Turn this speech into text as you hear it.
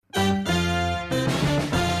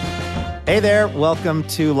Hey there, welcome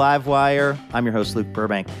to Livewire. I'm your host, Luke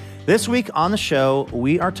Burbank. This week on the show,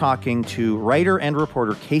 we are talking to writer and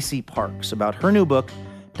reporter Casey Parks about her new book,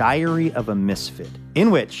 Diary of a Misfit,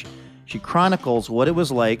 in which she chronicles what it was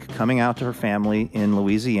like coming out to her family in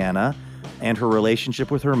Louisiana and her relationship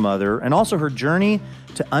with her mother, and also her journey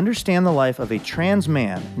to understand the life of a trans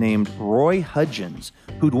man named Roy Hudgens,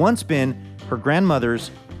 who'd once been her grandmother's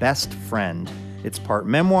best friend. It's part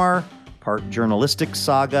memoir, part journalistic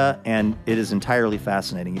saga, and it is entirely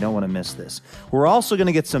fascinating. You don't want to miss this. We're also going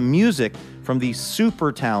to get some music from the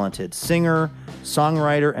super talented singer,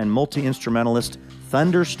 songwriter, and multi-instrumentalist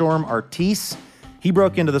Thunderstorm Artis. He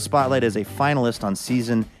broke into the spotlight as a finalist on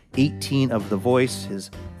season 18 of The Voice.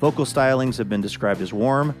 His vocal stylings have been described as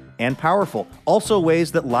warm and powerful, also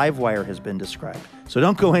ways that Livewire has been described. So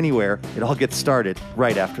don't go anywhere. It all gets started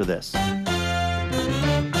right after this.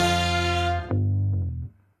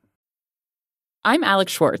 I'm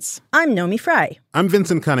Alex Schwartz. I'm Nomi Fry. I'm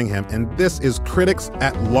Vincent Cunningham, and this is Critics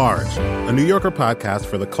at Large, a New Yorker podcast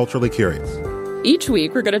for the culturally curious. Each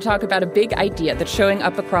week, we're going to talk about a big idea that's showing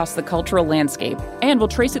up across the cultural landscape, and we'll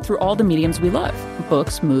trace it through all the mediums we love.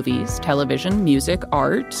 Books, movies, television, music,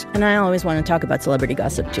 art. And I always want to talk about celebrity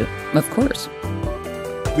gossip, too. Of course.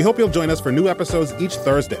 We hope you'll join us for new episodes each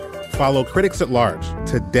Thursday. Follow Critics at Large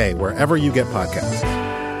today, wherever you get podcasts.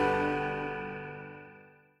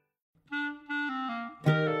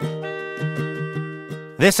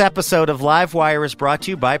 This episode of Livewire is brought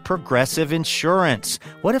to you by Progressive Insurance.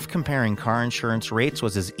 What if comparing car insurance rates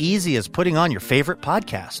was as easy as putting on your favorite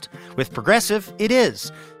podcast? With Progressive, it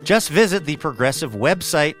is. Just visit the Progressive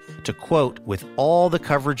website to quote with all the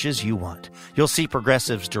coverages you want. You'll see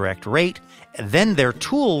Progressive's direct rate, and then their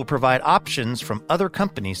tool will provide options from other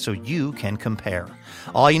companies so you can compare.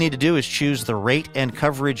 All you need to do is choose the rate and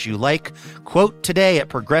coverage you like. Quote today at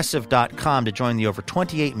Progressive.com to join the over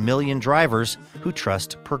 28 million drivers who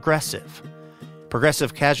trust Progressive.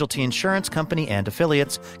 Progressive Casualty Insurance Company and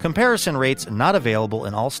affiliates. Comparison rates not available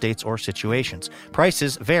in all states or situations.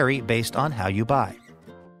 Prices vary based on how you buy.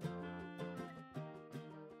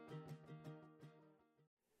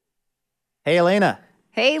 Hey, Elena.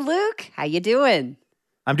 Hey, Luke. How you doing?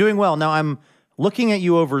 I'm doing well. Now, I'm looking at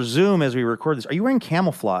you over Zoom as we record this. Are you wearing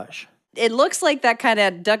camouflage? It looks like that kind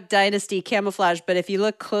of Duck Dynasty camouflage, but if you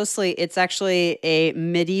look closely, it's actually a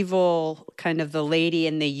medieval kind of the lady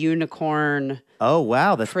and the unicorn. Oh,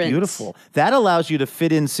 wow. That's print. Beautiful. That allows you to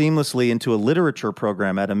fit in seamlessly into a literature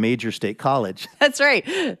program at a major state college. That's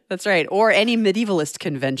right. That's right. Or any medievalist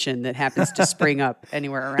convention that happens to spring up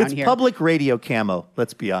anywhere around here. It's public radio camo,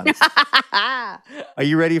 let's be honest. Are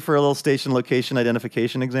you ready for a little station location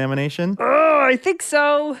identification examination? Oh, I think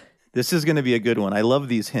so. This is going to be a good one. I love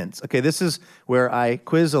these hints. Okay, this is where I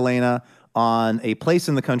quiz Elena on a place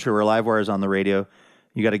in the country where Livewire is on the radio.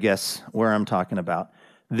 You got to guess where I'm talking about.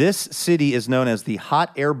 This city is known as the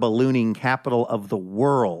hot air ballooning capital of the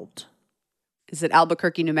world. Is it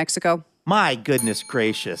Albuquerque, New Mexico? My goodness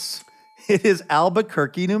gracious. It is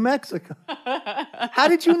Albuquerque, New Mexico. How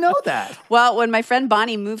did you know that? Well, when my friend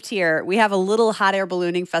Bonnie moved here, we have a little hot air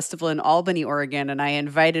ballooning festival in Albany, Oregon, and I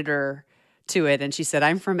invited her to it, and she said,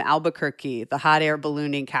 I'm from Albuquerque, the hot air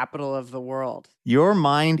ballooning capital of the world. Your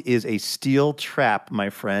mind is a steel trap, my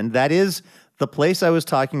friend. That is the place I was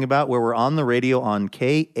talking about where we're on the radio on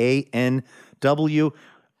KANW.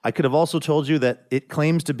 I could have also told you that it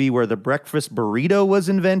claims to be where the breakfast burrito was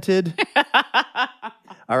invented.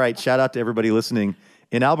 All right, shout out to everybody listening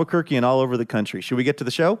in Albuquerque and all over the country. Should we get to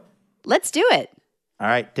the show? Let's do it. All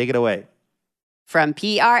right, take it away. From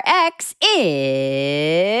PRX,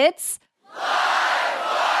 it's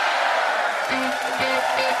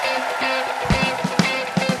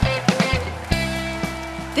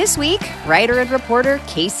This week, writer and reporter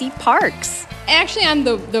Casey Parks. Actually, I'm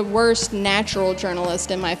the worst natural journalist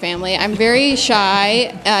in my family. I'm very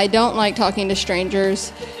shy. I don't like talking to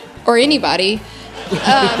strangers or anybody.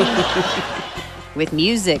 With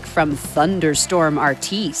music from Thunderstorm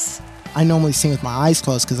Artis. I normally sing with my eyes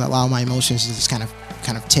closed because I allow my emotions to just kind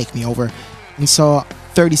of take me over. And so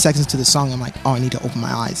 30 seconds to the song, I'm like, oh, I need to open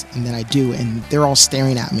my eyes. And then I do, and they're all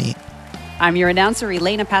staring at me. I'm your announcer,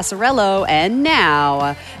 Elena Passarello, and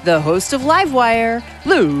now, the host of Livewire,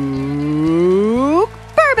 Luke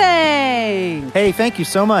Burbank. Hey, thank you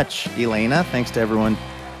so much, Elena. Thanks to everyone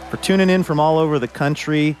for tuning in from all over the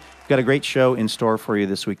country. We've got a great show in store for you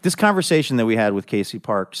this week. This conversation that we had with Casey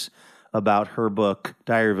Parks about her book,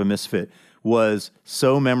 Diary of a Misfit, was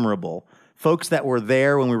so memorable. Folks that were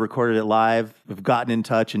there when we recorded it live have gotten in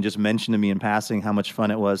touch and just mentioned to me in passing how much fun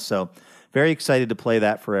it was. So very excited to play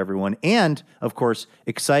that for everyone. And, of course,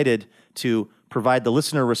 excited to provide the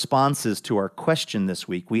listener responses to our question this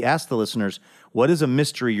week. We asked the listeners, what is a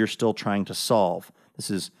mystery you're still trying to solve? This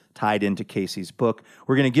is tied into Casey's book.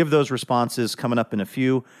 We're going to give those responses coming up in a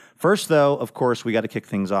few. First, though, of course, we got to kick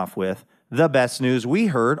things off with the best news we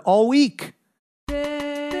heard all week.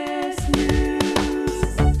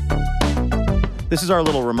 This is our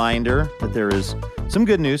little reminder that there is some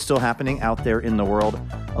good news still happening out there in the world.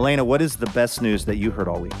 Elena, what is the best news that you heard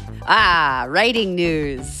all week? Writing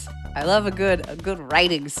news. I love a good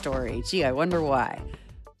writing story. Gee, I wonder why.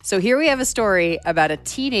 So here we have a story about a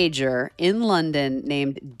teenager in London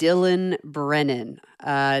named Dylan Brennan.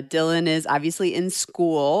 Dylan is obviously in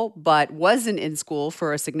school, but wasn't in school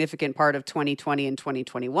for a significant part of 2020 and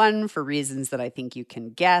 2021 for reasons that I think you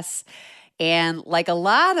can guess. And like a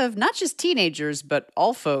lot of not just teenagers, but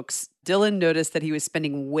all folks, Dylan noticed that he was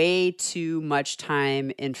spending way too much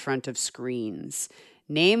time in front of screens,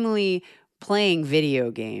 namely playing video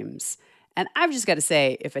games. And I've just got to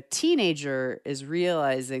say, if a teenager is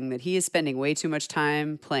realizing that he is spending way too much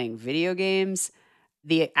time playing video games,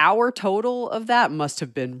 the hour total of that must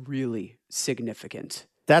have been really significant.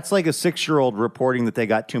 That's like a 6-year-old reporting that they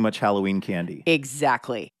got too much Halloween candy.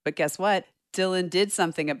 Exactly. But guess what? Dylan did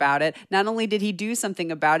something about it. Not only did he do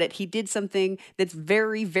something about it, he did something that's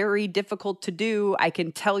very, very difficult to do. I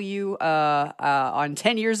can tell you on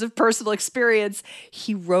 10 years of personal experience,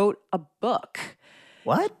 he wrote a book.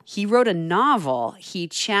 What? He wrote a novel. He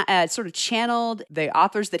sort of channeled the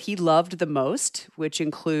authors that he loved the most, which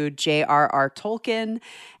include J.R.R. Tolkien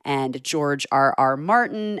and George R.R.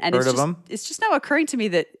 Martin. And Heard of them? It's just now occurring to me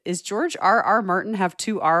that is George R.R. Martin have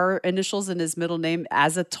 2 R initials in his middle name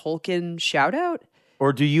as a Tolkien shout out?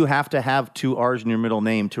 Or do you have to have 2 R's in your middle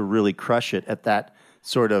name to really crush it at that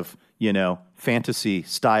sort of, fantasy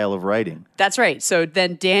style of writing? That's right. So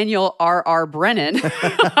then Daniel R.R. Brennan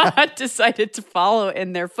decided to follow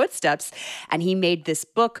in their footsteps, and he made this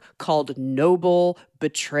book called Noble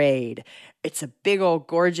Betrayed. It's a big old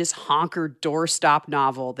gorgeous honker doorstop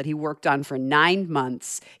novel that he worked on for 9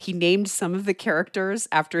 months. He named some of the characters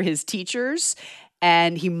after his teachers,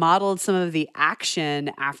 and he modeled some of the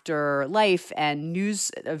action after life and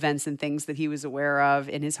news events and things that he was aware of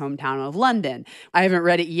in his hometown of London. I haven't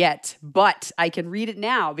read it yet, but I can read it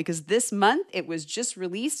now because this month it was just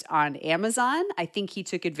released on Amazon. I think he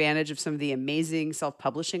took advantage of some of the amazing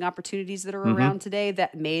self-publishing opportunities that are around today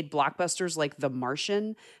that made blockbusters like The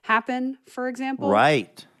Martian happen, for example.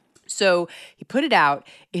 Right. So he put it out.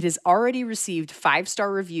 It has already received 5-star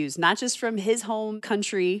reviews, not just from his home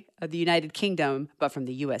country of the United Kingdom, but from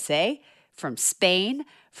the USA, from Spain,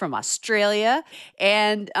 from Australia.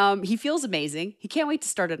 And he feels amazing. He can't wait to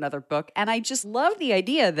start another book. And I just love the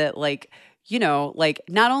idea that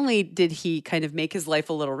not only did he kind of make his life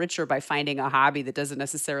a little richer by finding a hobby that doesn't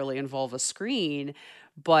necessarily involve a screen,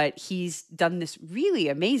 but he's done this really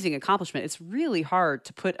amazing accomplishment. It's really hard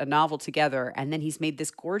to put a novel together, and then he's made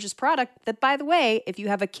this gorgeous product that, by the way, if you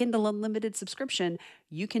have a Kindle Unlimited subscription,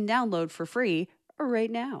 you can download for free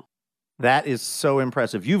right now. That is so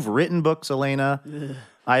impressive. You've written books, Elena.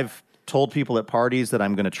 I've told people at parties that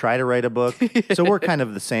I'm going to try to write a book. So we're kind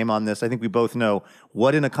of the same on this. I think we both know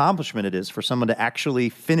what an accomplishment it is for someone to actually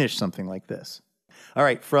finish something like this. All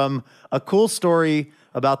right, from a cool story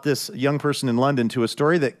about this young person in London to a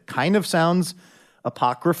story that kind of sounds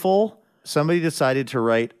apocryphal. Somebody decided to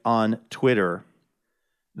write on Twitter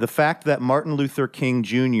the fact that Martin Luther King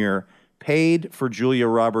Jr. paid for Julia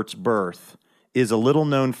Roberts' birth is a little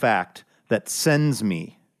known fact that sends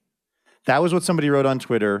me. That was what somebody wrote on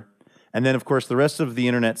Twitter. And then, of course, the rest of the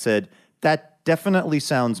internet said, that definitely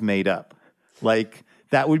sounds made up. Like,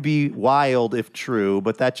 that would be wild if true,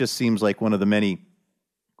 but that just seems like one of the many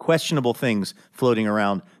questionable things floating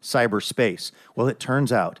around cyberspace. Well, it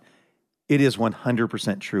turns out it is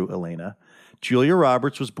 100% true, Elena. Julia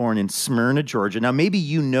Roberts was born in Smyrna, Georgia. Now, maybe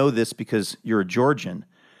you know this because you're a Georgian,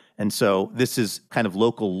 and so this is kind of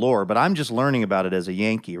local lore, but I'm just learning about it as a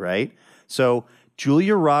Yankee, right? So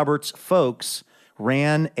Julia Roberts' folks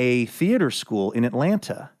ran a theater school in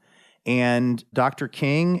Atlanta, and Dr.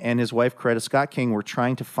 King and his wife, Coretta Scott King, were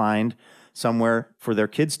trying to find somewhere for their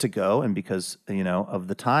kids to go. And because, of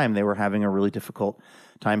the time, they were having a really difficult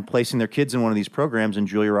time placing their kids in one of these programs. And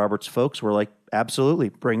Julia Roberts' folks were like, absolutely,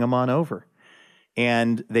 bring them on over.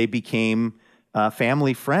 And they became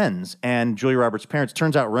family friends. And Julia Roberts' parents,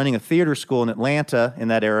 turns out, running a theater school in Atlanta in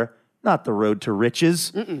that era, not the road to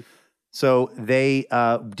riches. So they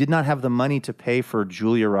did not have the money to pay for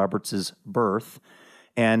Julia Roberts' birth.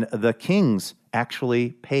 And the Kings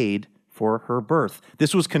actually paid for her birth.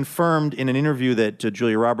 This was confirmed in an interview that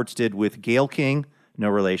Julia Roberts did with Gayle King, no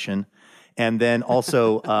relation, And then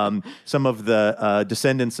also some of the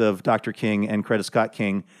descendants of Dr. King and Coretta Scott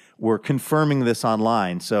King were confirming this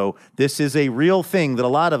online. So this is a real thing that a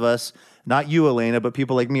lot of us, not you, Elena, but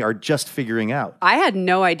people like me, are just figuring out. I had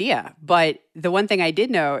no idea. But the one thing I did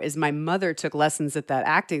know is my mother took lessons at that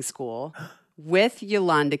acting school with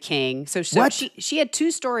Yolanda King. So she had two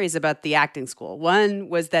stories about the acting school. One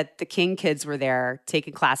was that the King kids were there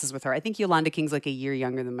taking classes with her. I think Yolanda King's like a year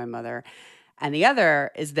younger than my mother. And the other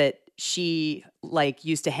is that she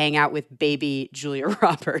used to hang out with baby Julia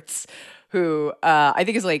Roberts, who I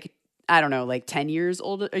think is 10 years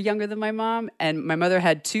older or younger than my mom. And my mother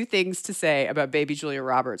had two things to say about baby Julia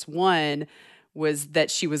Roberts. One was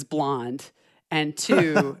that she was blonde. And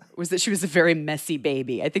two was that she was a very messy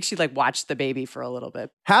baby. I think she watched the baby for a little bit.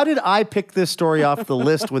 How did I pick this story off the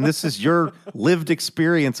list when this is your lived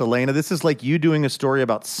experience, Elena? This is like you doing a story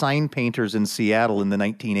about sign painters in Seattle in the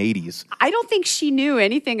 1980s. I don't think she knew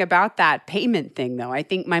anything about that payment thing, though. I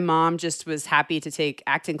think my mom just was happy to take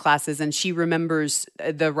acting classes, and she remembers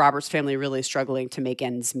the Roberts family really struggling to make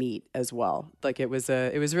ends meet as well. It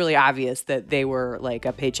was really obvious that they were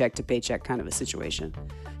a paycheck to paycheck kind of a situation.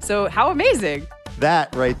 So how amazing.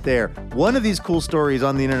 That right there. One of these cool stories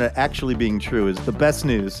on the internet actually being true is the best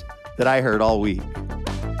news that I heard all week.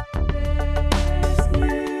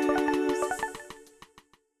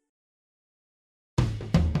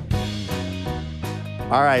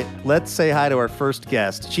 All right, let's say hi to our first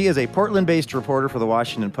guest. She is a Portland-based reporter for the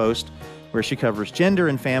Washington Post, where she covers gender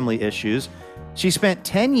and family issues. She spent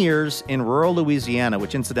 10 years in rural Louisiana,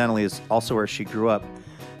 which incidentally is also where she grew up,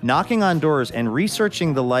 knocking on doors and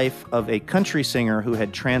researching the life of a country singer who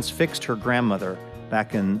had transfixed her grandmother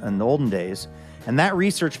back in the olden days. And that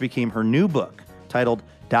research became her new book titled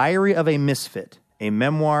Diary of a Misfit, a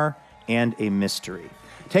memoir and a mystery.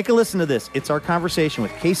 Take a listen to this. It's our conversation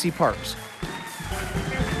with Casey Parks.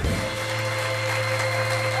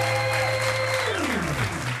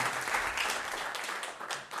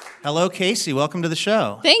 Hello, Casey. Welcome to the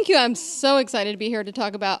show. Thank you. I'm so excited to be here to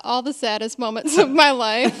talk about all the saddest moments of my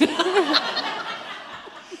life.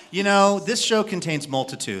 You know, this show contains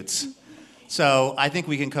multitudes. So I think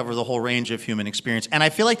we can cover the whole range of human experience. And I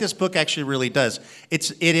feel like this book actually really does.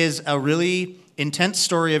 It is a really intense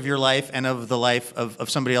story of your life and of the life of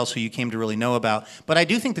somebody else who you came to really know about. But I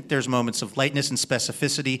do think that there's moments of lightness and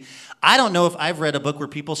specificity. I don't know if I've read a book where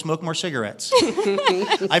people smoke more cigarettes.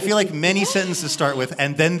 I feel like many sentences start with,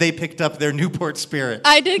 and then they picked up their Newport Spirit.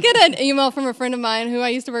 I did get an email from a friend of mine who I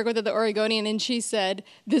used to work with at the Oregonian, and she said,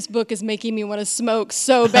 "This book is making me want to smoke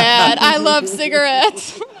so bad. I love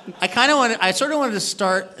cigarettes." I sort of wanted to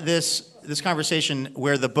start this conversation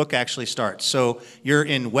where the book actually starts. So you're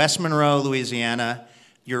in West Monroe, Louisiana.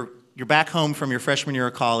 You're back home from your freshman year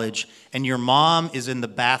of college, and your mom is in the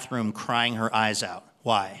bathroom crying her eyes out.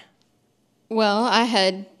 Why? Well, I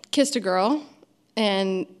had kissed a girl,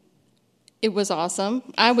 and it was awesome.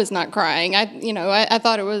 I was not crying. I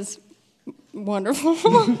thought it was wonderful.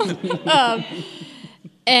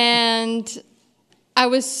 And I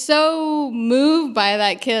was so moved by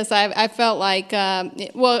that kiss. I felt like,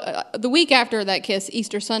 the week after that kiss,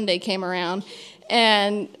 Easter Sunday came around,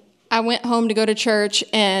 and I went home to go to church,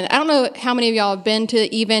 and I don't know how many of y'all have been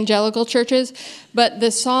to evangelical churches, but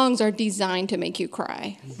the songs are designed to make you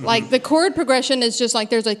cry. Like, the chord progression is just like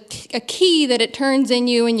there's a key that it turns in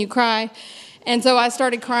you and you cry. And so I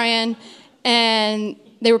started crying, and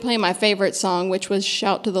they were playing my favorite song, which was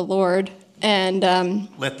Shout to the Lord. And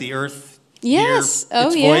Let the Earth Yes. hear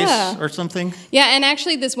its yeah. voice or something? Yeah, and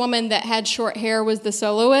actually this woman that had short hair was the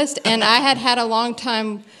soloist, and I had a long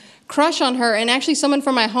time crush on her, and actually someone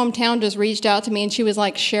from my hometown just reached out to me, and she was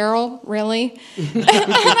like, "Cheryl, really?" And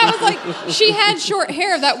I was like, she had short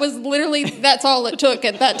hair. That was literally, that's all it took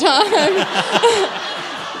at that time.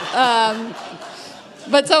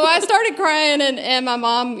 But so I started crying, and my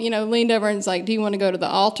mom, leaned over and was like, "Do you want to go to the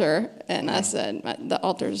altar?" And I said,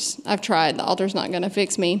 I've tried. The altar's not going to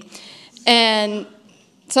fix me. And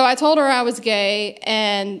so I told her I was gay,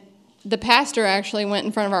 and the pastor actually went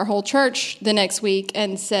in front of our whole church the next week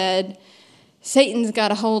and said, "Satan's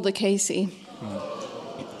got a hold of Casey."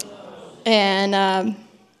 And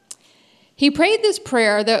he prayed this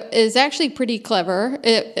prayer that is actually pretty clever.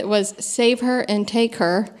 It was, "Save her and take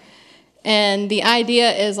her." And the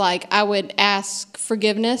idea is I would ask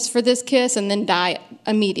forgiveness for this kiss and then die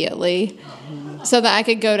immediately so that I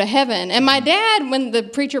could go to heaven. And my dad, when the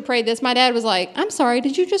preacher prayed this, my dad was like, "I'm sorry,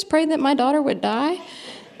 did you just pray that my daughter would die?"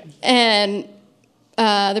 And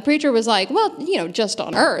the preacher was like, "Well, just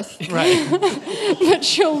on earth. Right. But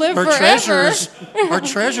she'll live forever." Her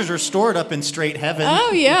treasures are stored up in straight heaven.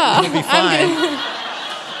 Oh, yeah. It'll be fine.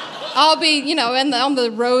 I'll be, on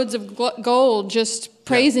the roads of gold, just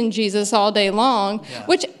praising Jesus all day long. Yeah.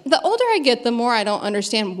 Which the older I get, the more I don't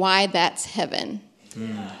understand why that's heaven.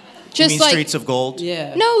 Just you mean streets of gold?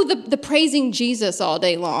 Yeah. No, the praising Jesus all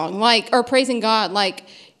day long, or praising God,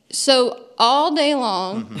 so all day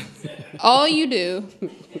long, all you do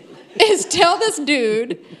is tell this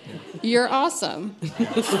dude, you're awesome.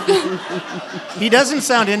 He doesn't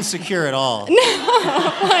sound insecure at all. No,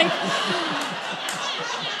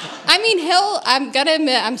 hell, I'm gonna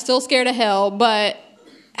admit, I'm still scared of hell, but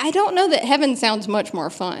I don't know that heaven sounds much more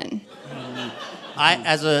fun.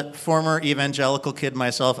 As a former evangelical kid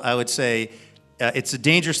myself, I would say it's a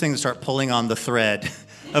dangerous thing to start pulling on the thread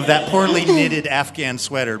of that poorly knitted Afghan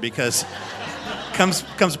sweater because it comes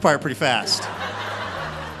apart pretty fast.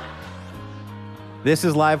 This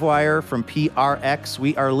is Livewire from PRX.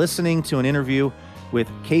 We are listening to an interview with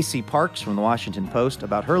Casey Parks from the Washington Post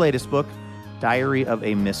about her latest book, Diary of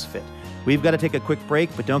a Misfit. We've got to take a quick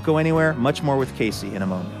break, but don't go anywhere. Much more with Casey in a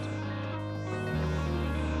moment.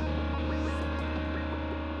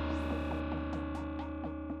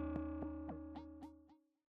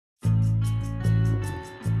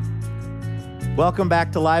 Welcome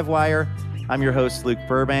back to Livewire. I'm your host, Luke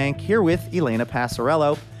Burbank, here with Elena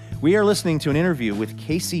Passarello. We are listening to an interview with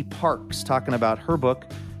Casey Parks talking about her book,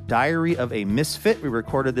 Diary of a Misfit. We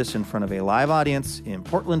recorded this in front of a live audience in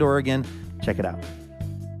Portland, Oregon. Check it out.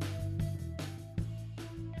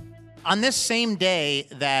 On this same day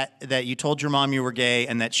that you told your mom you were gay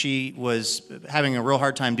and that she was having a real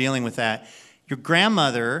hard time dealing with that, your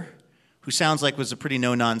grandmother, who sounds like was a pretty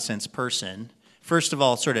no-nonsense person, first of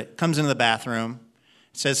all, sort of comes into the bathroom,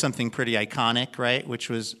 says something pretty iconic, right? Which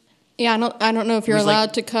was... Yeah, I don't know if you're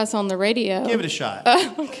allowed to cuss on the radio. Give it a shot.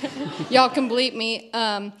 Okay. Y'all can bleep me.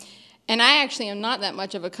 And I actually am not that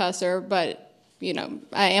much of a cusser, but,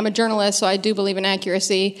 I am a journalist, so I do believe in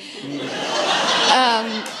accuracy.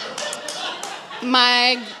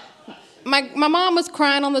 My mom was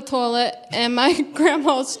crying on the toilet, and my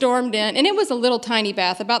grandma stormed in. And it was a little tiny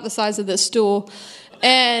bath, about the size of this stool.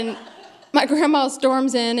 And my grandma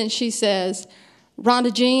storms in, and she says,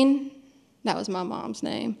 Rhonda Jean, that was my mom's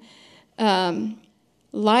name,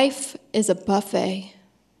 life is a buffet.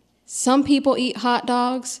 Some people eat hot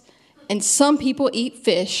dogs, and some people eat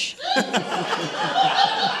fish.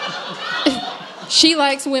 She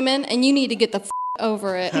likes women, and you need to get the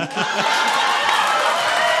over it.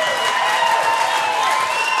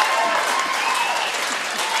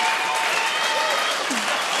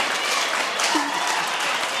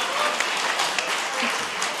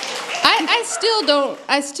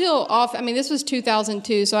 This was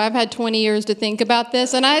 2002, so I've had 20 years to think about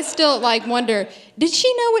this, and I still, wonder, did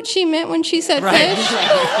she know what she meant when she said fish?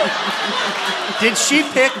 Did she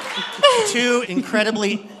pick two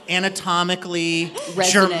incredibly anatomically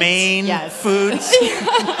germane foods?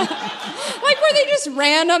 Were they just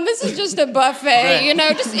random? This is just a buffet,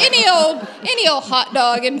 right. Just any old hot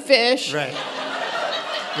dog and fish. Right.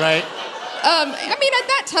 At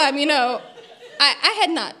that time, I had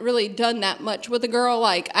not really done that much with a girl.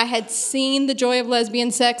 I had seen The Joy of Lesbian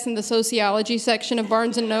Sex in the sociology section of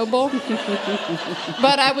Barnes & Noble,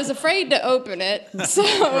 but I was afraid to open it, so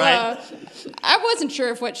I wasn't sure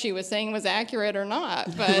if what she was saying was accurate or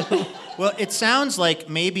not. But well, it sounds like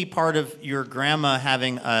maybe part of your grandma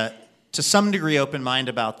having to some degree open mind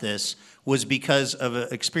about this was because of an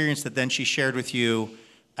experience that then she shared with you,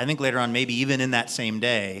 I think later on, maybe even in that same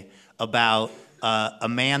day, about a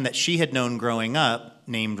man that she had known growing up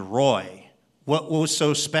named Roy. What was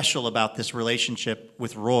so special about this relationship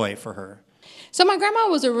with Roy for her? So my grandma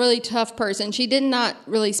was a really tough person. She did not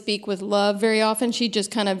really speak with love very often. She just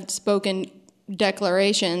kind of spoke in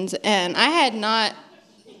declarations. And I had not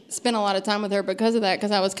spent a lot of time with her because of that, because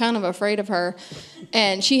I was kind of afraid of her.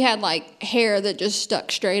 And she had hair that just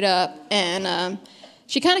stuck straight up. And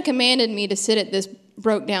she kind of commanded me to sit at this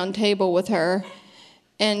broke down table with her.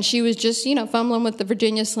 And she was just, fumbling with the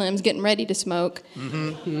Virginia Slims, getting ready to smoke.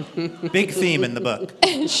 Mm-hmm. Big theme in the book.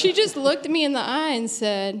 And she just looked at me in the eye and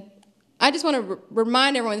said, I just want to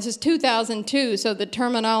remind everyone, this is 2002, so the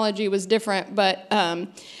terminology was different. But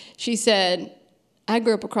she said, I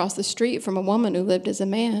grew up across the street from a woman who lived as a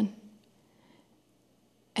man.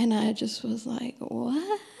 And I just was like,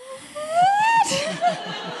 what?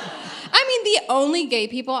 The only gay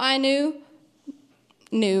people I knew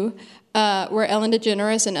were Ellen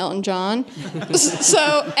DeGeneres and Elton John.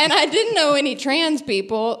 And I didn't know any trans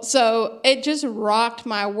people, so it just rocked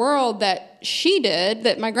my world that she did,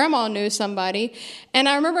 that my grandma knew somebody. And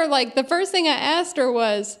I remember, the first thing I asked her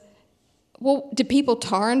was, well, did people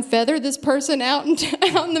tar and feather this person out in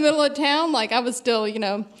the middle of town? I was still,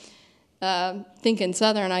 thinking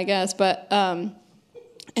Southern, I guess. But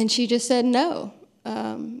and she just said no.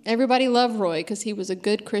 Everybody loved Roy because he was a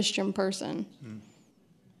good Christian person.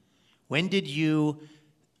 When did you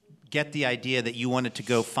get the idea that you wanted to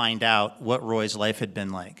go find out what Roy's life had been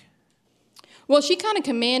like? Well, she kind of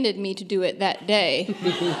commanded me to do it that day.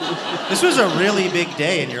 This was a really big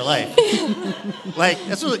day in your life.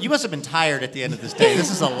 You must have been tired at the end of this day.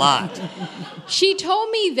 This is a lot. She told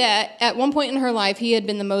me that at one point in her life, he had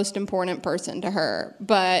been the most important person to her,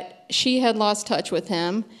 but she had lost touch with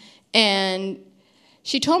him. And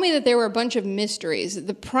she told me that there were a bunch of mysteries,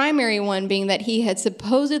 the primary one being that he had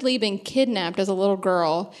supposedly been kidnapped as a little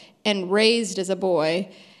girl and raised as a boy.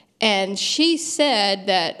 And she said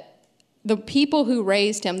that the people who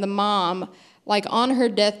raised him, the mom, like on her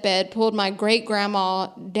deathbed, pulled my great-grandma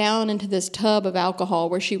down into this tub of alcohol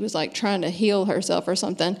where she was like trying to heal herself or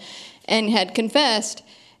something and had confessed.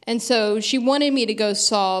 And so she wanted me to go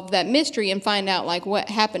solve that mystery and find out like what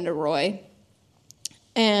happened to Roy.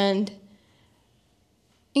 And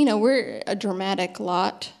we're a dramatic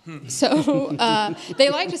lot. So they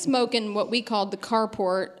like to smoke in what we called the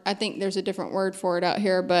carport. I think there's a different word for it out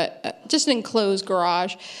here, but just an enclosed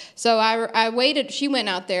garage. So I waited. She went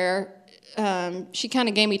out there. She kind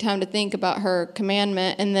of gave me time to think about her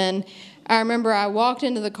commandment. And then I remember I walked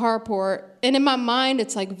into the carport, and in my mind,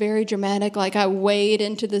 it's like very dramatic. Like I wade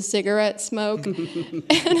into the cigarette smoke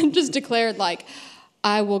and just declared like,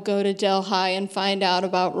 I will go to Delhi and find out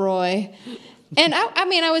about Roy. And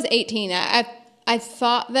I was 18. I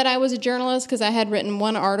thought that I was a journalist because I had written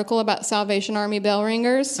one article about Salvation Army bell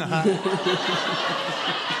ringers. Uh-huh.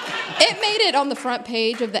 It made it on the front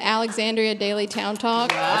page of the Alexandria Daily Town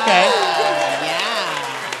Talk. Wow. Okay.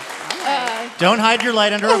 Yeah. Don't hide your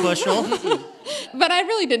light under a bushel. But I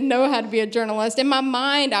really didn't know how to be a journalist. In my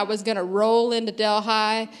mind, I was going to roll into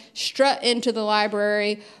Delhi, strut into the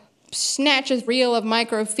library, snatch a reel of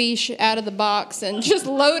microfiche out of the box, and just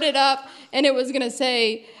load it up. And it was going to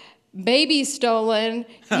say, baby stolen,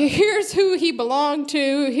 here's who he belonged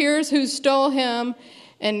to, here's who stole him,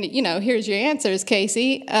 and, here's your answers,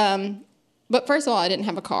 Casey. But first of all, I didn't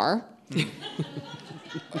have a car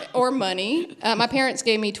or money. My parents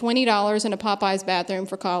gave me $20 in a Popeye's bathroom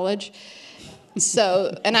for college.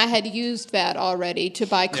 So, and I had used that already to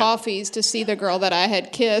buy coffees to see the girl that I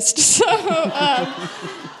had kissed. So,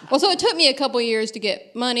 so it took me a couple years to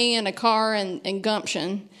get money and a car and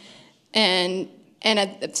gumption. There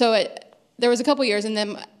was a couple years, and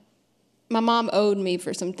then my mom owed me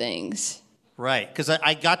for some things. Right, because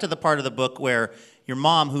I got to the part of the book where your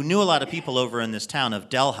mom, who knew a lot of people over in this town of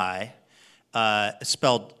Delhi,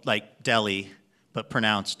 spelled like Delhi, but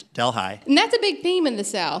pronounced Delhi. And that's a big theme in the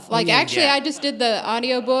South. I just did the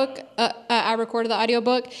audiobook. I recorded the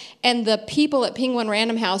audiobook, and the people at Penguin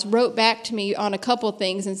Random House wrote back to me on a couple of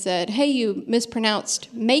things and said, hey, you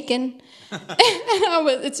mispronounced Macon. And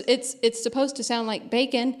it's supposed to sound like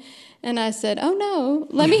bacon. And I said, oh no,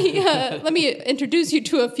 let me introduce you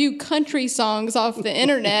to a few country songs off the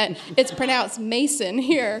internet. It's pronounced Mason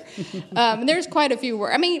here. And there's quite a few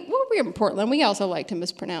words. We're in Portland. We also like to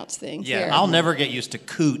mispronounce things here. I'll never get used to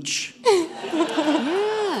cooch.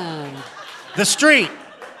 Yeah. The street.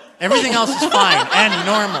 Everything else is fine and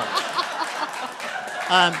normal.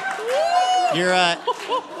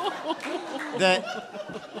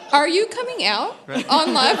 Are you coming out on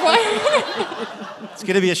Livewire? It's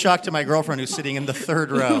going to be a shock to my girlfriend who's sitting in the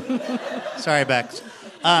third row. Sorry, Bex.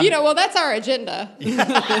 That's our agenda. So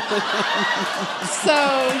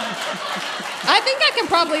I think I can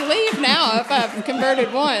probably leave now if I've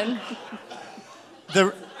converted one.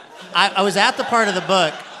 I was at the part of the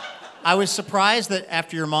book. I was surprised that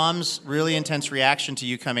after your mom's really intense reaction to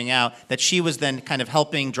you coming out, that she was then kind of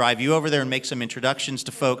helping drive you over there and make some introductions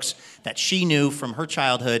to folks that she knew from her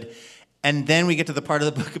childhood. And then we get to the part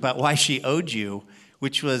of the book about why she owed you,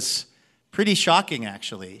 which was pretty shocking,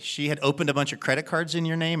 actually. She had opened a bunch of credit cards in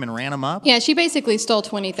your name and ran them up? Yeah, she basically stole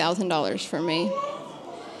 $20,000 from me.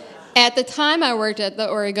 At the time, I worked at the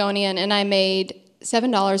Oregonian, and I made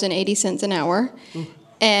 $7.80 an hour.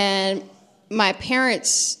 And my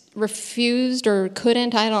parents refused or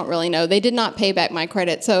couldn't, I don't really know. They did not pay back my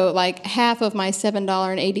credit. So like half of my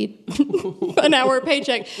 $7.80 an hour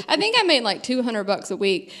paycheck, I think I made like $200 a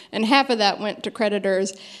week, and half of that went to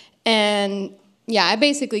creditors. And yeah, I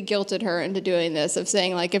basically guilted her into doing this, of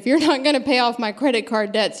saying like, if you're not going to pay off my credit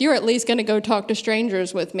card debts, you're at least going to go talk to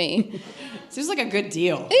strangers with me. Seems like a good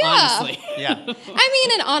deal, yeah. honestly. Yeah.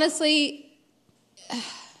 And honestly,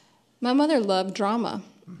 my mother loved drama.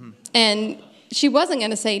 Mm-hmm. And she wasn't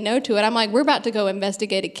going to say no to it. I'm like, we're about to go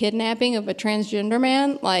investigate a kidnapping of a transgender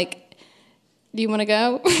man. Like, do you want to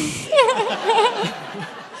go?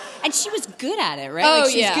 And she was good at it, right? Oh,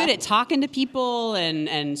 like she was yeah. good at talking to people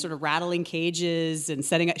and sort of rattling cages and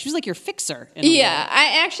setting up. She was like your fixer. In a Yeah,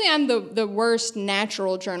 way. I'm the worst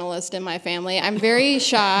natural journalist in my family. I'm very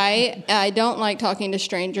shy. I don't like talking to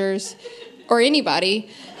strangers or anybody.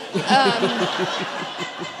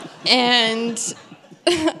 And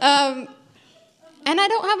I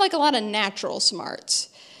don't have like a lot of natural smarts.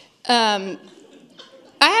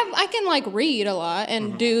 I can like read a lot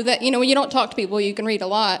and do that. When you don't talk to people, you can read a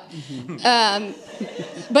lot.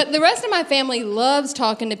 But the rest of my family loves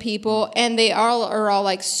talking to people, and they are all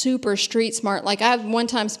like super street smart. Like I one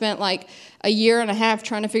time spent like a year and a half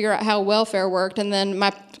trying to figure out how welfare worked, and then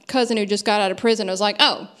my cousin who just got out of prison was like,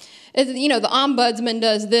 "Oh, the ombudsman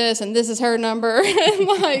does this, and this is her number," and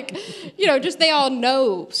like, just they all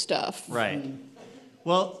know stuff. Right.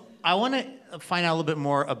 Well, I want to find out a little bit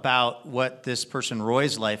more about what this person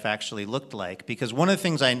Roy's life actually looked like, because one of the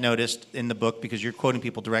things I noticed in the book, because you're quoting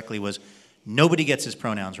people directly, was nobody gets his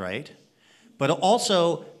pronouns right. But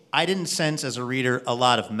also, I didn't sense as a reader a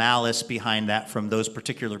lot of malice behind that from those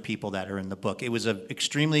particular people that are in the book. It was an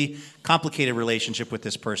extremely complicated relationship with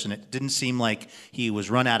this person. It didn't seem like he was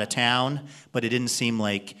run out of town, but it didn't seem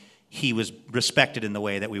like he was respected in the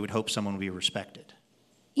way that we would hope someone would be respected.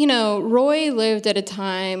 Roy lived at a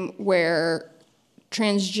time where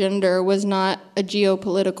transgender was not a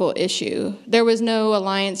geopolitical issue. There was no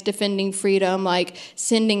alliance defending freedom, like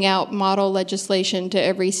sending out model legislation to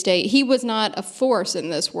every state. He was not a force in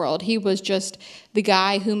this world. He was just the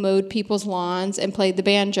guy who mowed people's lawns and played the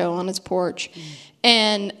banjo on his porch.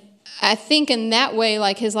 And I think in that way,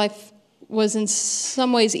 like his life was in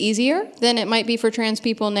some ways easier than it might be for trans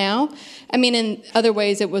people now. I mean, in other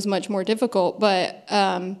ways it was much more difficult, but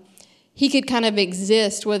he could kind of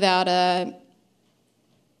exist without a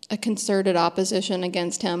concerted opposition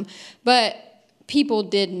against him. But people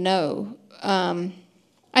did know.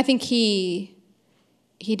 I think he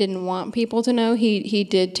didn't want people to know. He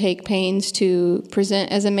did take pains to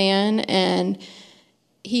present as a man, and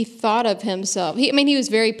he thought of himself. He was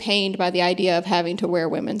very pained by the idea of having to wear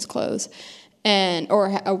women's clothes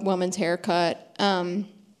or a woman's haircut.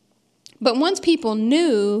 But once people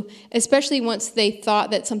knew, especially once they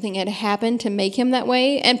thought that something had happened to make him that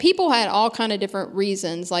way, and people had all kind of different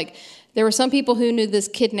reasons. Like there were some people who knew this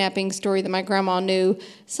kidnapping story that my grandma knew.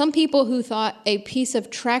 Some people who thought a piece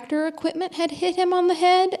of tractor equipment had hit him on the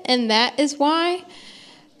head, and that is why.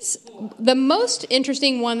 The most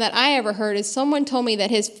interesting one that I ever heard is someone told me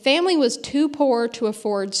that his family was too poor to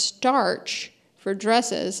afford starch for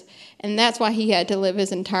dresses, and that's why he had to live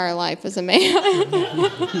his entire life as a man.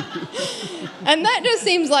 And that just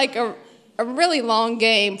seems like a really long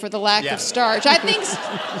game for the lack of starch. I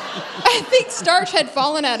think starch had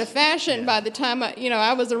fallen out of fashion by the time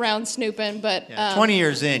I was around snooping, but 20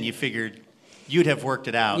 years in, you figured you'd have worked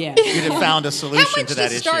it out. Yeah. You'd have found a solution to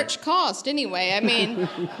that issue. How much does starch cost anyway? I mean,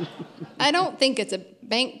 I don't think it's a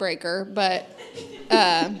bank breaker, but...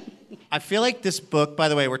 I feel like this book, by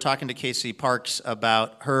the way, we're talking to Casey Parks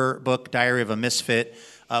about her book, Diary of a Misfit,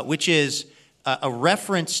 which is a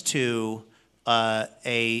reference to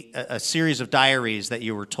a series of diaries that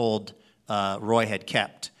you were told Roy had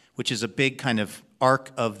kept, which is a big kind of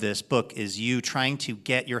arc of this book, is you trying to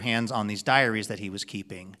get your hands on these diaries that he was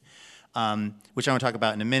keeping. Which I want to talk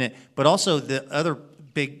about in a minute. But also the other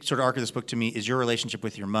big sort of arc of this book to me is your relationship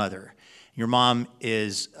with your mother. Your mom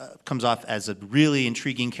comes off as a really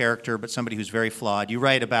intriguing character, but somebody who's very flawed. You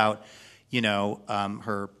write about,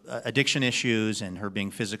 her addiction issues and her being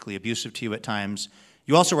physically abusive to you at times.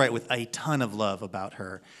 You also write with a ton of love about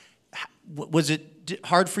her. Was it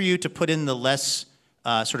hard for you to put in the less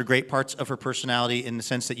sort of great parts of her personality in the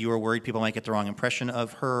sense that you were worried people might get the wrong impression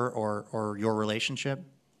of her or your relationship?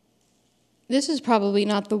 This is probably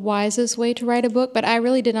not the wisest way to write a book, but I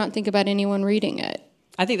really did not think about anyone reading it.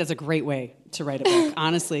 I think that's a great way to write a book,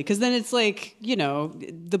 honestly, because then it's like,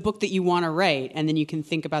 the book that you want to write, and then you can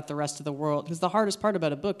think about the rest of the world, because the hardest part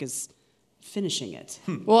about a book is finishing it.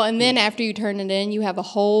 Well, and then after you turn it in, you have a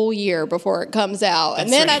whole year before it comes out,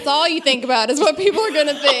 and then that's all you think about is what people are going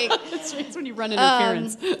to think. That's when you run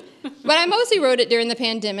interference. But I mostly wrote it during the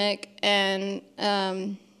pandemic, and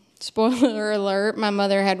spoiler alert, my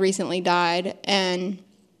mother had recently died, and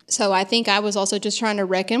so I think I was also just trying to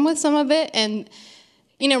reckon with some of it. And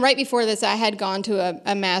right before this, I had gone to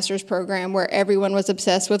a master's program where everyone was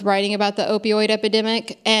obsessed with writing about the opioid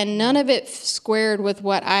epidemic, and none of it squared with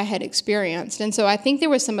what I had experienced. And so I think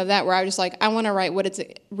there was some of that where I was just like, I want to write what it's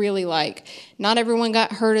really like. Not everyone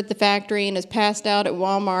got hurt at the factory and is passed out at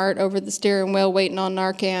Walmart over the steering wheel waiting on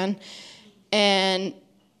Narcan. And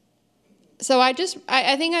so I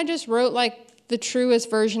think I just wrote like the truest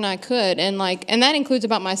version I could. And that includes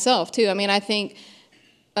about myself too. I mean, I think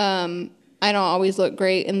I don't always look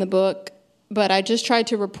great in the book, but I just tried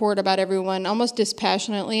to report about everyone almost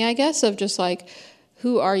dispassionately, I guess, of just like,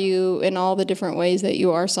 who are you in all the different ways that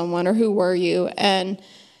you are someone, or who were you? And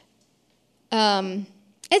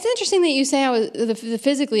it's interesting that you say I was the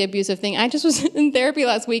physically abusive thing. I just was in therapy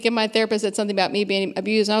last week, and my therapist said something about me being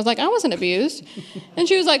abused, and I was like, I wasn't abused. And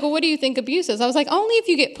she was like, well, what do you think abuse is? I was like, only if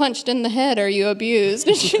you get punched in the head are you abused.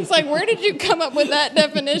 And she was like, where did you come up with that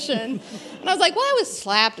definition? And I was like, well, I was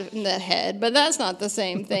slapped in the head, but that's not the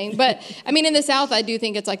same thing. But, I mean, in the South, I do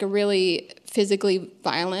think it's like a really physically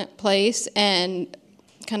violent place, and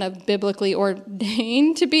kind of biblically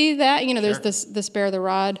ordained to be that. You know, there's this the spare the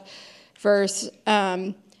rod verse.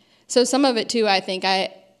 So some of it, too, I think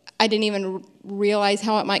I didn't even realize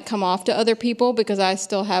how it might come off to other people, because I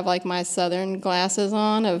still have, like, my Southern glasses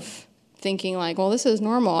on of thinking, like, well, this is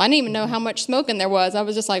normal. I didn't even know how much smoking there was. I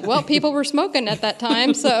was just like, well, people were smoking at that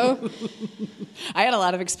time, so. I had a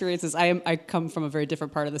lot of experiences. I come from a very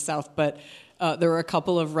different part of the South, but there were a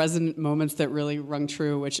couple of resonant moments that really rung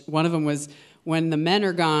true, which one of them was, when the men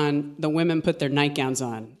are gone, the women put their nightgowns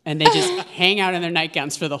on, and they just hang out in their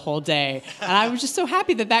nightgowns for the whole day. And I was just so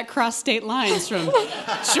happy that crossed state lines from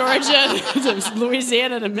Georgia to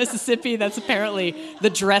Louisiana to Mississippi. That's apparently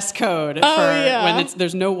the dress code when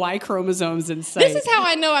there's no Y chromosomes in sight. This is how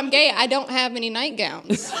I know I'm gay. I don't have any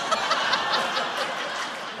nightgowns.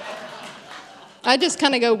 I just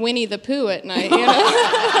kind of go Winnie the Pooh at night, you know?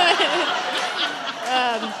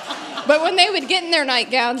 But when they would get in their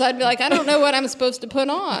nightgowns, I'd be like, I don't know what I'm supposed to put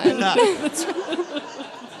on.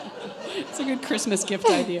 It's a good Christmas gift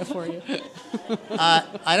idea for you.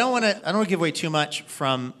 I don't want to give away too much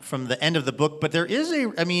from the end of the book, but there is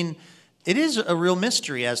it is a real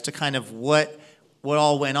mystery as to kind of what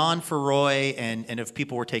all went on for Roy, and if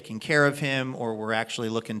people were taking care of him or were actually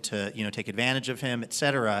looking to, you know, take advantage of him, et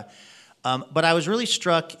cetera. But I was really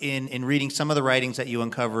struck in reading some of the writings that you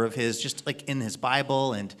uncover of his, just like in his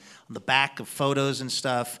Bible and on the back of photos and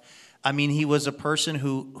stuff. I mean, he was a person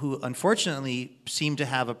who unfortunately seemed to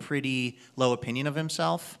have a pretty low opinion of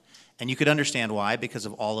himself. And you could understand why, because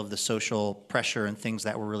of all of the social pressure and things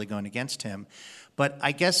that were really going against him. But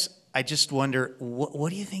I guess I just wonder,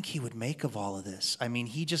 what do you think he would make of all of this? I mean,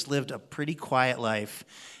 he just lived a pretty quiet life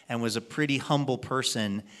and was a pretty humble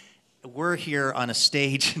person. We're here on a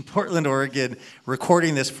stage in Portland, Oregon,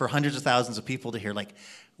 recording this for hundreds of thousands of people to hear. Like,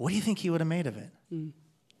 what do you think he would have made of it?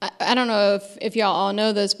 I don't know if y'all all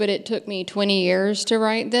know this, but it took me 20 years to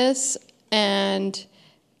write this. And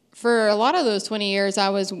for a lot of those 20 years, I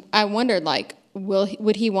wondered, like,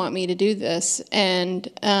 would he want me to do this? And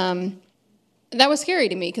that was scary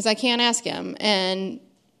to me, because I can't ask him. And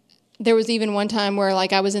there was even one time where,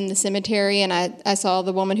 like, I was in the cemetery and I saw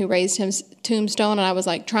the woman who raised his tombstone, and I was,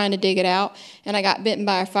 like, trying to dig it out, and I got bitten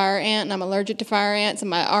by a fire ant, and I'm allergic to fire ants, and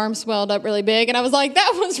my arm swelled up really big, and I was like,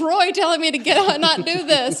 that was Roy telling me to get out and not do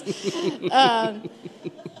this.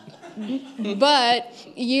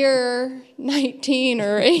 But year 19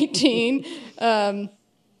 or 18,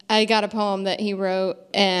 I got a poem that he wrote,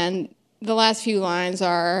 and the last few lines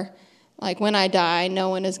are, like, when I die, no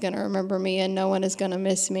one is going to remember me and no one is going to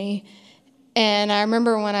miss me. And I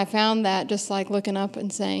remember when I found that, just like looking up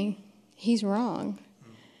and saying, he's wrong.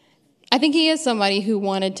 I think he is somebody who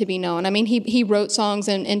wanted to be known. I mean, he wrote songs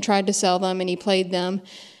and tried to sell them, and he played them.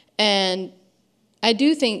 And I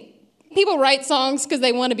do think people write songs because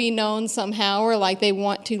they want to be known somehow, or like they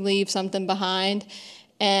want to leave something behind.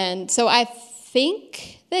 And so I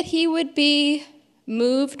think that he would be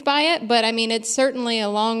moved by it, but I mean, it's certainly a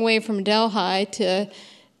long way from Delhi to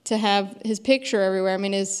have his picture everywhere. I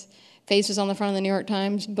mean, his face was on the front of the New York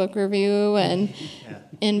Times book review and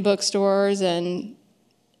in bookstores, and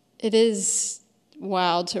it is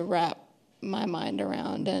wild to wrap my mind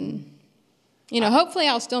around. And, you know, hopefully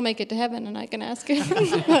I'll still make it to heaven and I can ask him.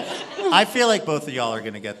 I feel like both of y'all are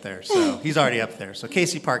going to get there, so he's already up there. So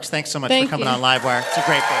Casey Parks, thanks so much for coming on Livewire. It's a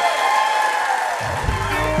great book.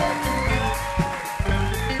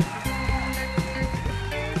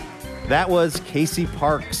 That was Casey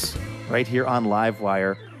Parks right here on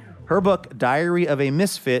Livewire. Her book, Diary of a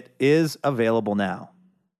Misfit, is available now.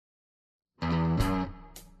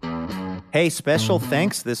 Hey, special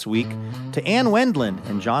thanks this week to Ann Wendland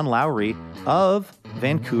and John Lowry of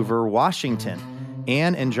Vancouver, Washington.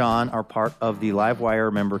 Ann and John are part of the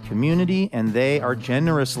Livewire member community, and they are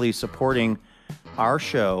generously supporting our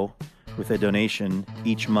show with a donation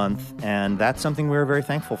each month. And that's something we're very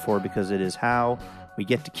thankful for, because it is how we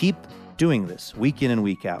get to keep doing this week in and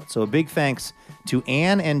week out. So a big thanks to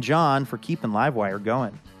Ann and John for keeping Livewire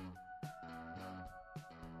going.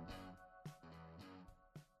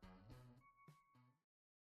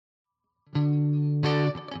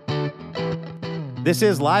 This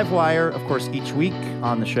is Livewire. Of course, each week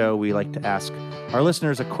on the show, we like to ask our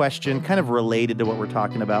listeners a question kind of related to what we're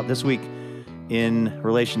talking about. This week, in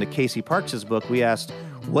relation to Casey Parks' book, we asked,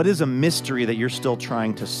 what is a mystery that you're still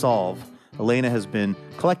trying to solve? Elena has been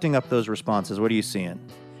collecting up those responses. What are you seeing?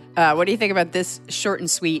 What do you think about this short and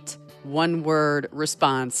sweet one-word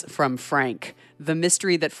response from Frank? The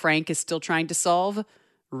mystery that Frank is still trying to solve?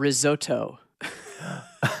 Risotto.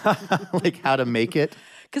 Like how to make it?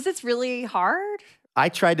 Because it's really hard. I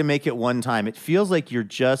tried to make it one time. It feels like you're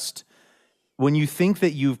just, when you think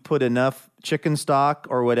that you've put enough chicken stock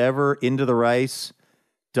or whatever into the rice,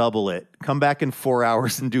 double it. Come back in 4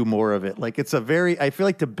 hours and do more of it. Like it's I feel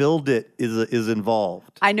like to build it is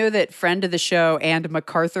involved. I know that friend of the show and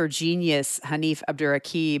MacArthur genius Hanif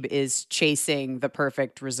Abdurraqib is chasing the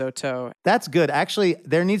perfect risotto. That's good. Actually,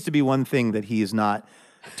 there needs to be one thing that he is not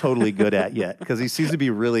totally good at yet, because he seems to be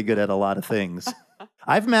really good at a lot of things.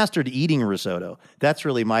 I've mastered eating risotto. That's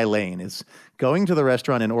really my lane, is going to the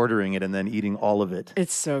restaurant and ordering it and then eating all of it.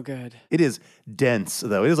 It's so good. It is dense,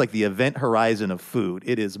 though. It is like the event horizon of food.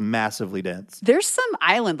 It is massively dense. There's some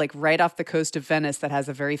island like right off the coast of Venice that has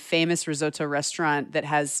a very famous risotto restaurant that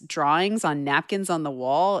has drawings on napkins on the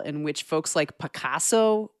wall in which folks like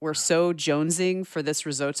Picasso were so jonesing for this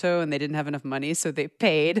risotto and they didn't have enough money, so they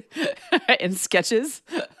paid in sketches.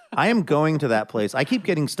 I am going to that place. I keep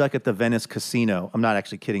getting stuck at the Venice Casino. I'm not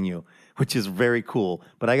actually kidding you, which is very cool.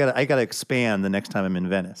 But I gotta expand the next time I'm in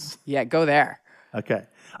Venice. Yeah, go there. Okay.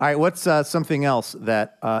 All right. What's something else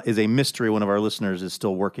that is a mystery one of our listeners is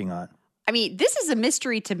still working on? I mean, this is a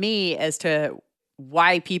mystery to me as to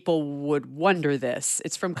why people would wonder this.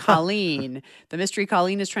 It's from Colleen. The mystery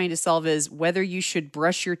Colleen is trying to solve is whether you should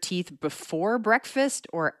brush your teeth before breakfast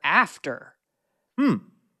or after.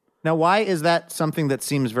 Now, why is that something that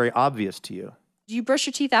seems very obvious to you? You brush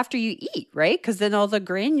your teeth after you eat, right? Because then all the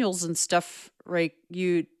granules and stuff, right,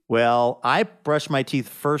 Well, I brush my teeth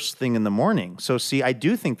first thing in the morning. So, see, I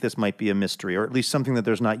do think this might be a mystery, or at least something that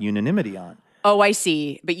there's not unanimity on. Oh, I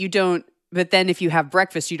see. But you don't, but then if you have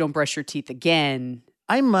breakfast, you don't brush your teeth again.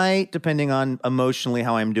 I might, depending on emotionally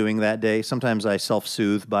how I'm doing that day. Sometimes I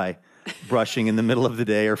self-soothe by brushing in the middle of the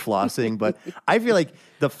day or flossing. But I feel like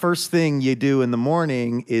the first thing you do in the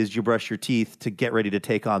morning is you brush your teeth to get ready to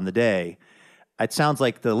take on the day. It sounds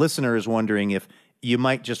like the listener is wondering if you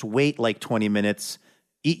might just wait like 20 minutes,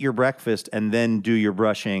 eat your breakfast, and then do your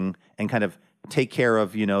brushing and kind of take care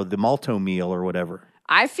of, the malto meal or whatever.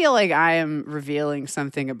 I feel like I am revealing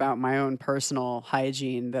something about my own personal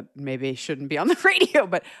hygiene that maybe shouldn't be on the radio,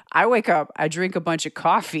 but I wake up, I drink a bunch of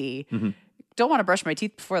coffee, don't want to brush my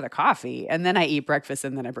teeth before the coffee, and then I eat breakfast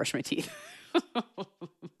and then I brush my teeth.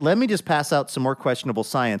 Let me just pass out some more questionable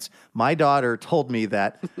science. My daughter told me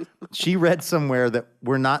that she read somewhere that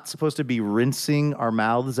we're not supposed to be rinsing our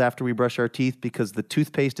mouths after we brush our teeth because the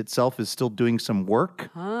toothpaste itself is still doing some work.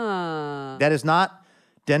 That is not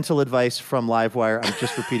dental advice from Livewire. I'm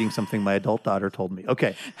just repeating something my adult daughter told me.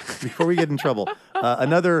 Okay, before we get in trouble,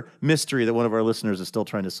 another mystery that one of our listeners is still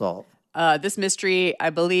trying to solve. This mystery, I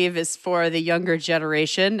believe, is for the younger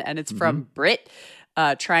generation, and it's from Britt.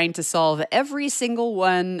 Trying to solve every single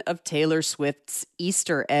one of Taylor Swift's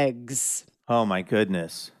Easter eggs. Oh, my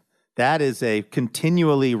goodness. That is a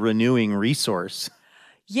continually renewing resource.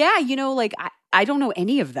 Yeah, I don't know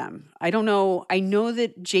any of them. I don't know. I know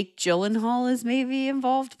that Jake Gyllenhaal is maybe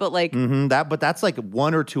involved, but but that's like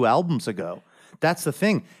 1 or 2 albums ago. That's the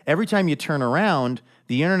thing. Every time you turn around,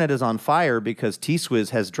 the internet is on fire because T-Swizz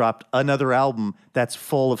has dropped another album that's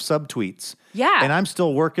full of subtweets. Yeah. And I'm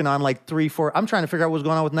still working on like 3, 4. I'm trying to figure out what's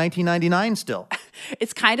going on with 1999 still.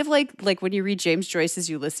 It's kind of like when you read James Joyce's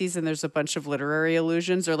Ulysses and there's a bunch of literary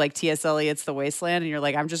allusions, or like T.S. Eliot's The Wasteland, and you're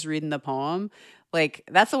like, I'm just reading the poem. Like,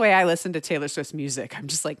 that's the way I listen to Taylor Swift's music. I'm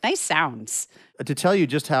just like, nice sounds. To tell you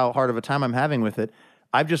just how hard of a time I'm having with it,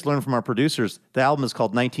 I've just learned from our producers, the album is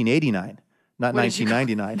called 1989, not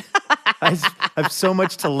 1999. I have so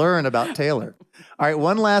much to learn about Taylor. All right,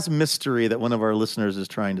 one last mystery that one of our listeners is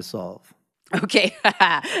trying to solve. Okay,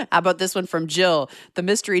 how about this one from Jill? The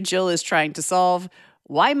mystery Jill is trying to solve: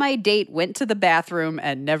 why my date went to the bathroom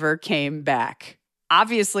and never came back.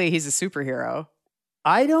 Obviously, he's a superhero.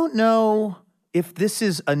 I don't know if this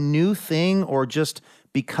is a new thing or just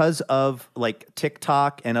because of like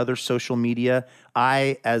TikTok and other social media.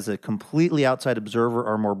 I, as a completely outside observer,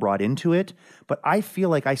 are more brought into it. But I feel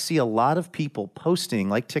like I see a lot of people posting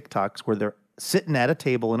like TikToks where they're sitting at a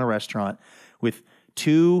table in a restaurant with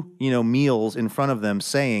 2, meals in front of them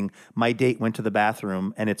saying, my date went to the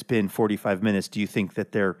bathroom and it's been 45 minutes. Do you think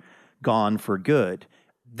that they're gone for good?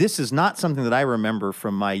 this is not something that I remember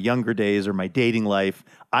from my younger days or my dating life.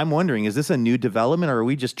 I'm wondering, is this a new development, or are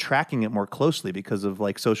we just tracking it more closely because of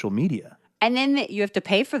like social media? And then you have to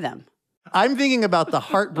pay for them. I'm thinking about the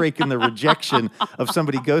heartbreak and the rejection of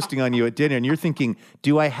somebody ghosting on you at dinner, and you're thinking,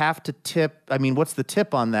 do I have to tip? I mean, what's the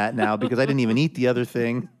tip on that now? Because I didn't even eat the other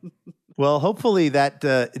thing. Well, hopefully that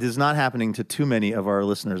it is not happening to too many of our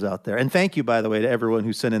listeners out there. And thank you, by the way, to everyone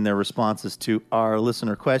who sent in their responses to our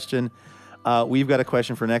listener question. We've got a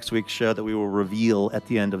question for next week's show that we will reveal at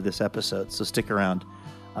the end of this episode, so stick around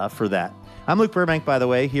for that. I'm Luke Burbank, by the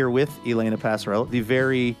way, here with Elena Passarello, the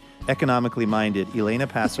very economically minded Elena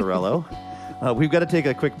Passarello. We've got to take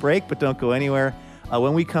a quick break, but don't go anywhere.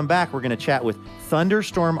 When we come back, we're going to chat with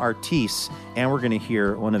Thunderstorm Artis, and we're going to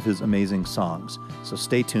hear one of his amazing songs. So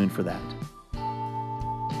stay tuned for that.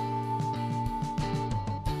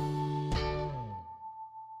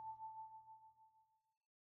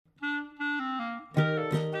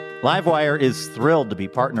 Livewire is thrilled to be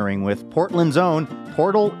partnering with Portland's own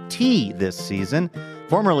Portal Tea this season.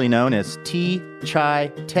 Formerly known as Tea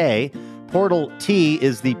Chai Tay, Portal Tea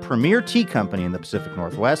is the premier tea company in the Pacific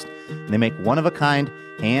Northwest. And they make one-of-a-kind,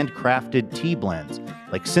 handcrafted tea blends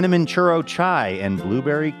like cinnamon churro chai and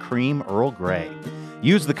blueberry cream Earl Grey.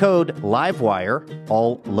 Use the code LIVEWIRE,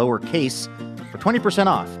 all lowercase, for 20%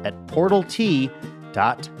 off at portaltea.co.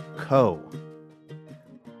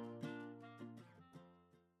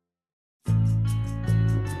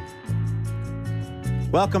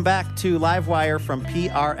 Welcome back to Livewire from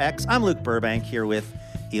PRX. I'm Luke Burbank here with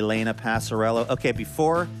Elena Passarello. Okay,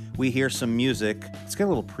 before we hear some music, let's get a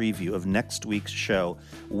little preview of next week's show.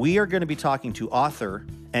 We are going to be talking to author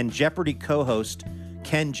and Jeopardy co-host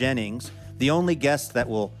Ken Jennings, the only guest that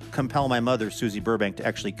will compel my mother, Susie Burbank, to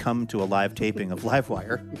actually come to a live taping of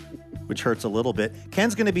Livewire, which hurts a little bit.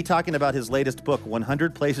 Ken's going to be talking about his latest book,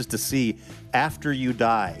 100 Places to See After You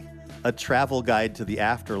Die, a travel guide to the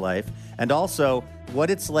afterlife, and also what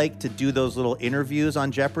it's like to do those little interviews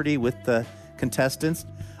on Jeopardy with the contestants.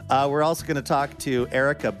 We're also going to talk to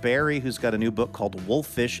Erica Berry, who's got a new book called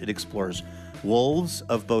Wolfish. It explores wolves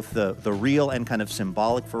of both the real and kind of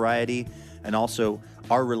symbolic variety, and also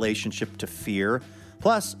our relationship to fear.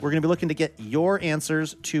 Plus, we're going to be looking to get your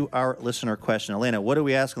answers to our listener question. Elena, what are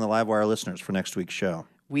we asking the Livewire listeners for next week's show?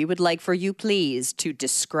 We would like for you, please, to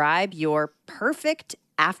describe your perfect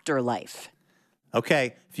afterlife.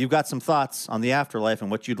 Okay, if you've got some thoughts on the afterlife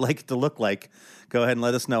and what you'd like it to look like, go ahead and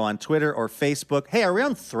let us know on Twitter or Facebook. Hey, are we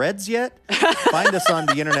on Threads yet? Find us on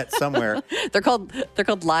the internet somewhere. They're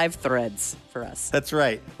called live threads for us. That's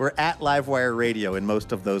right. We're at Livewire Radio in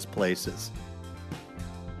most of those places.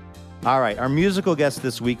 All right, our musical guest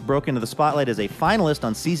this week broke into the spotlight as a finalist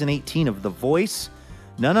on season 18 of The Voice.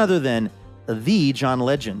 None other than the John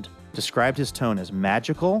Legend described his tone as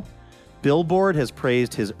magical. Billboard has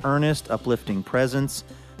praised his earnest, uplifting presence.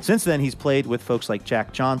 Since then, he's played with folks like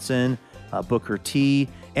Jack Johnson, Booker T,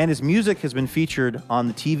 and his music has been featured on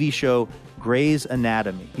the TV show Grey's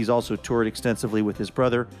Anatomy. He's also toured extensively with his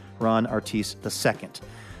brother, Ron Artis II.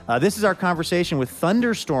 This is our conversation with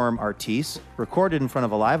Thunderstorm Artis, recorded in front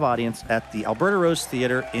of a live audience at the Alberta Rose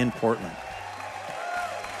Theatre in Portland.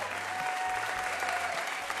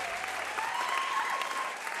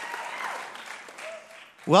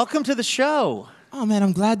 Welcome to the show. Oh, man,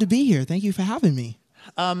 I'm glad to be here. Thank you for having me.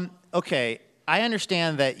 Okay, I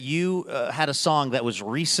understand that you had a song that was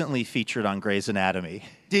recently featured on Grey's Anatomy.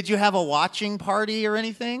 Did you have a watching party or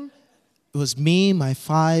anything? It was me, my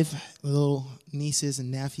 5 little nieces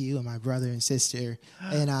and nephew, and my brother and sister.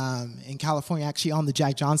 And in California, actually on the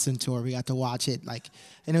Jack Johnson tour, we got to watch it.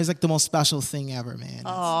 And it was like the most special thing ever, man.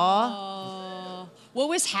 Aww. What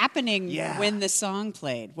was happening when the song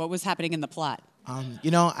played? What was happening in the plot? I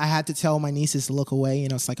had to tell my nieces to look away.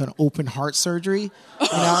 It's like an open heart surgery.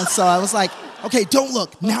 And so I was like, okay, don't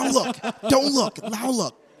look. Now look. Don't look. Now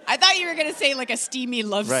look. I thought you were going to say like a steamy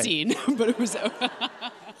love scene, but it was...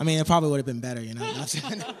 I mean, it probably would have been better,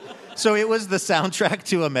 So it was the soundtrack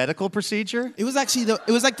to a medical procedure? It was actually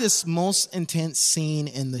it was like this most intense scene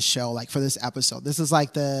in the show, like for this episode. This is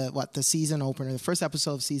like the season opener, the first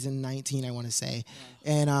episode of season 19, I want to say.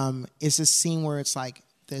 And it's this scene where it's like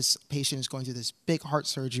this patient is going through this big heart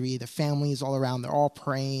surgery. The family is all around. They're all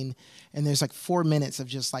praying. And there's like 4 minutes of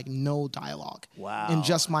just like no dialogue. Wow. And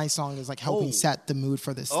just my song is like helping set the mood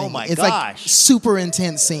for this thing. Oh my it's gosh. Like super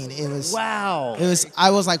intense scene. It was wow.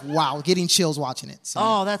 I was like, wow, getting chills watching it. So.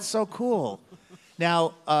 Oh, that's so cool.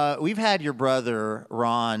 Now, we've had your brother,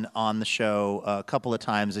 Ron, on the show a couple of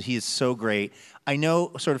times. He is so great. I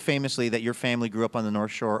know sort of famously that your family grew up on the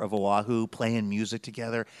North Shore of Oahu playing music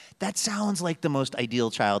together. That sounds like the most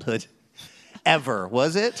ideal childhood. ever,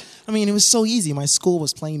 was it? I mean, it was so easy. My school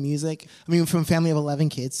was playing music. I mean, from a family of 11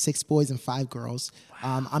 kids, 6 boys and 5 girls.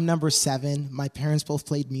 Wow. I'm number 7. My parents both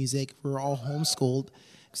played music. We were all homeschooled.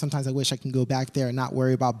 Sometimes I wish I can go back there and not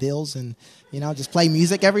worry about bills and, just play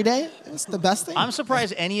music every day. It's the best thing. I'm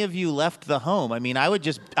surprised any of you left the home. I mean,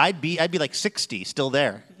 I'd be like 60 still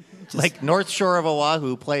there. Like North Shore of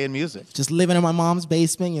Oahu playing music. Just living in my mom's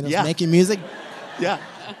basement, making music. Yeah.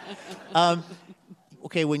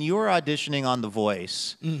 Okay, when you were auditioning on The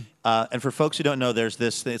Voice, and for folks who don't know, there's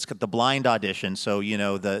this, it's the blind audition. So,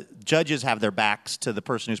 the judges have their backs to the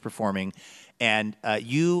person who's performing. And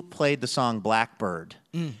you played the song Blackbird.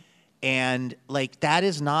 And, that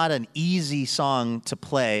is not an easy song to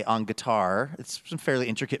play on guitar. It's some fairly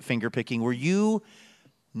intricate finger picking. Were you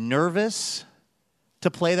nervous to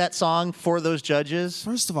play that song for those judges?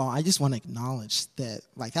 First of all, I just want to acknowledge that,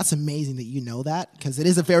 that's amazing that you know that, because it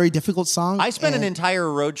is a very difficult song. I spent an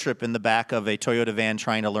entire road trip in the back of a Toyota van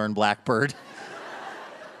trying to learn Blackbird.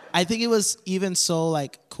 I think it was even so,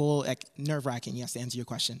 cool, nerve-wracking, yes, to answer your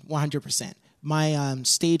question, 100%. My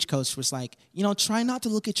stage coach was like, try not to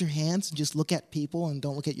look at your hands and just look at people and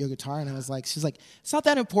don't look at your guitar. And I was like, she's like, it's not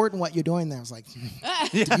that important what you're doing there. I was like,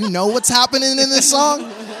 do you know what's happening in this song?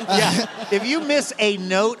 Yeah. If you miss a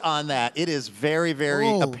note on that, it is very, very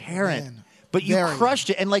apparent. Man. But you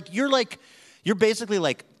crushed it. And you're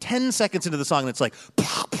basically 10 seconds into the song and it's like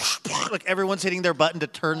everyone's hitting their button to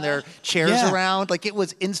turn their chairs around. It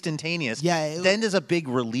was instantaneous. Yeah. Then does a big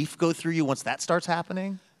relief go through you once that starts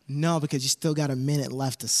happening? No, because you still got a minute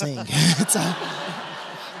left to sing.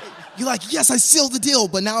 You're like, yes, I sealed the deal.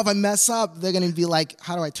 But now if I mess up, they're going to be like,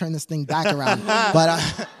 how do I turn this thing back around?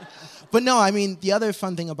 But no, I mean, the other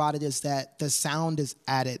fun thing about it is that the sound is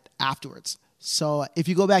added afterwards. So if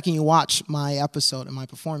you go back and you watch my episode and my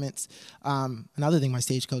performance, another thing my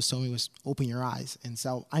stage coach told me was open your eyes. And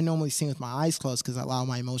so I normally sing with my eyes closed because I allow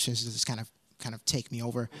my emotions to just kind of take me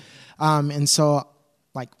over. And so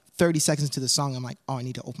 30 seconds into the song, I'm like, oh, I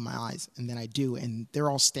need to open my eyes. And then I do, and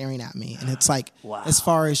they're all staring at me. And it's wow. As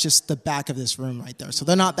far as just the back of this room right there. So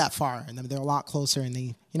they're not that far, and they're a lot closer, and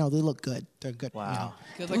they look good. They're good. Wow.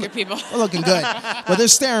 Good-looking people. They're looking good. But they're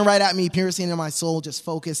staring right at me, piercing into my soul, just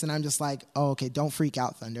focused, and I'm just like, oh, okay, don't freak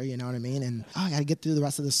out, Thunder, you know what I mean? And I got to get through the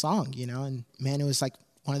rest of the song, And, man, it was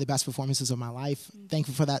one of the best performances of my life.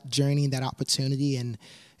 Thankful for that journey, that opportunity, and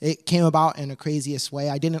it came about in the craziest way.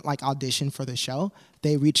 I didn't audition for the show.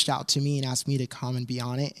 They reached out to me and asked me to come and be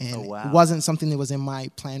on it. And It wasn't something that was in my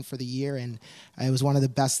plan for the year. And it was one of the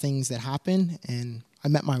best things that happened. And I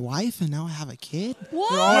met my wife, and now I have a kid.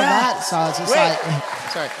 What? And all of that. So it's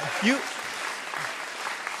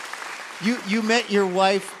just You met your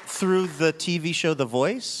wife through the TV show The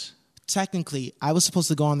Voice? Technically, I was supposed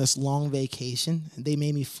to go on this long vacation. And they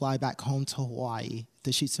made me fly back home to Hawaii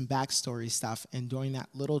to shoot some backstory stuff. And during that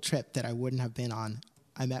little trip that I wouldn't have been on,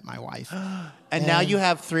 I met my wife. And now you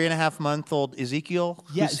have 3.5-month-old Ezekiel,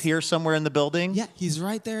 who's here somewhere in the building? Yeah, he's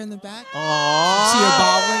right there in the back. Aww. See her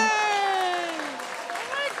bobbling?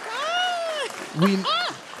 Oh, my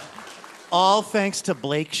God. All thanks to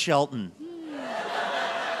Blake Shelton.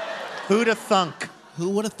 Who'da thunk? Who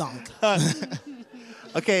would have thunk?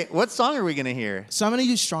 Okay, what song are we going to hear? So I'm going to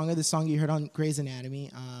do Stronger, the song you heard on Grey's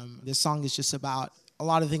Anatomy. This song is just about a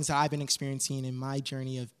lot of things that I've been experiencing in my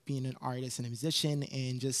journey of being an artist and a musician,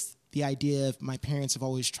 and just the idea of my parents have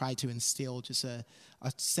always tried to instill just a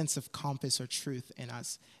sense of compass or truth in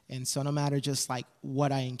us. And so no matter just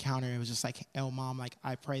what I encounter, it was just oh, Mom,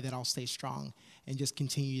 I pray that I'll stay strong and just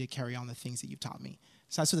continue to carry on the things that you've taught me.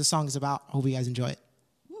 So that's what the song is about. Hope you guys enjoy it.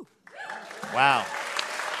 Woo. Wow.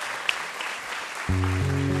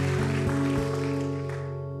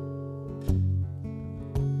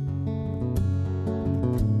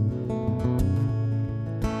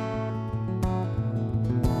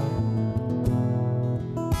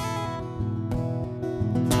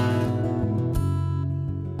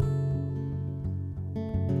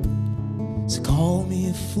 So call me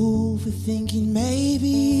a fool for thinking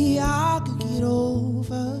maybe I could get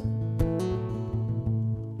over,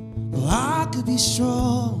 or I could be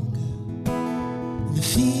stronger than the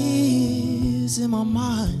fears in my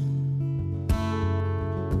mind.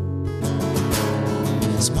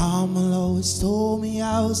 'Cause Mama always told me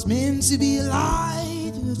I was meant to be a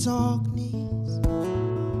light in the darkness,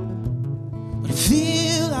 but I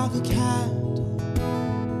feel like a candle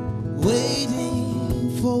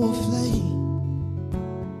waiting for a flame.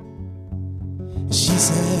 She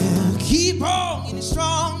said, keep on getting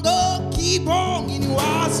stronger, keep on getting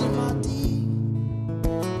wiser, my dear.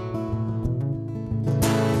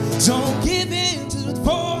 Don't give in to the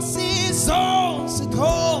forces, don't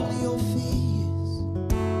succumb to your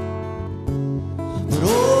fears.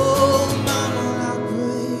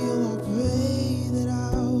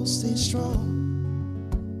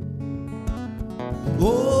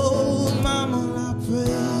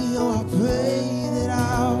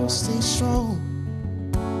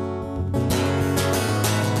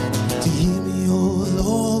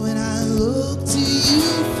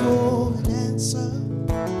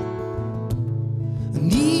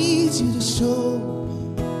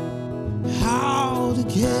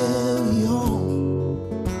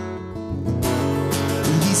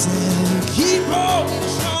 He said, keep on getting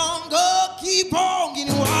stronger, keep on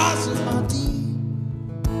getting wiser, my dear.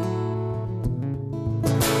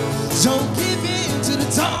 Don't give in to the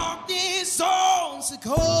darkness, don't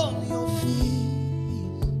succumb to your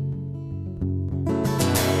fears.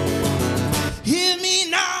 Hear me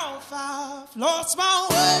now if I've lost my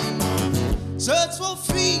way. Search for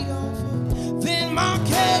freedom within my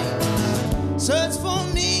cage. Search for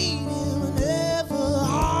needing whenever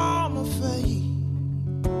I'm afraid.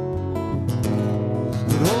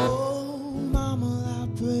 But oh, mama, I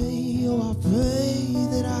pray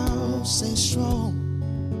that I'll stay strong.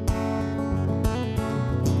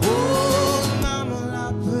 Oh, mama,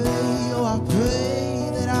 I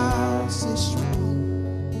pray that I'll stay strong.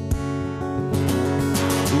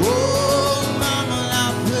 Oh, mama,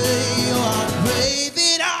 I pray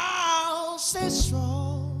that I'll stay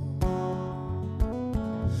strong.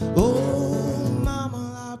 Oh, mama,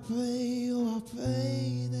 I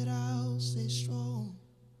pray that I'll stay strong.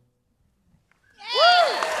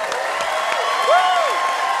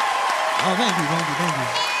 Oh, thank you.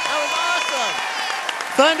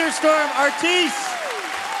 Thunderstorm Artis.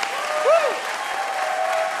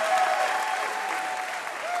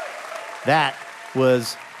 That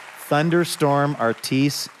was Thunderstorm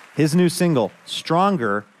Artis. His new single,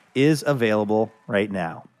 Stronger, is available right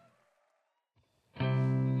now.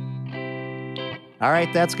 All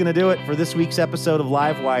right, that's going to do it for this week's episode of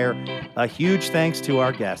Livewire. A huge thanks to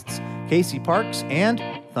our guests, Casey Parks and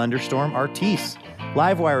Thunderstorm Artis.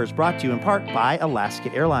 Livewire is brought to you in part by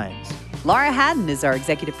Alaska Airlines. Laura Haddon is our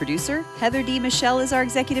executive producer. Heather D. Michelle is our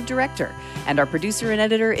executive director. And our producer and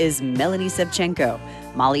editor is Melanie Sevchenko.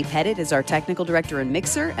 Molly Pettit is our technical director and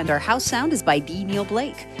mixer. And our house sound is by D. Neil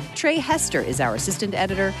Blake. Trey Hester is our assistant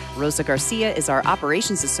editor. Rosa Garcia is our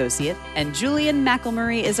operations associate. And Julian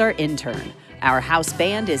McElmurray is our intern. Our house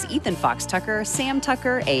band is Ethan Fox Tucker, Sam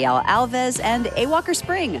Tucker, A.L. Alves, and A. Walker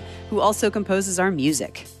Spring, who also composes our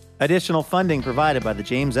music. Additional funding provided by the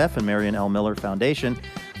James F. and Marion L. Miller Foundation.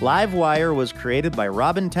 Livewire was created by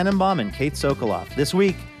Robin Tenenbaum and Kate Sokoloff. This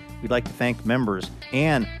week, we'd like to thank members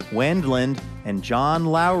Ann Wendland and John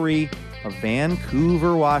Lowry of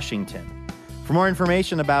Vancouver, Washington. For more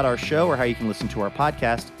information about our show or how you can listen to our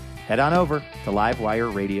podcast, head on over to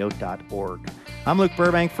livewireradio.org. I'm Luke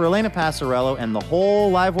Burbank for Elena Passarello and the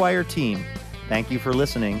whole Livewire team. Thank you for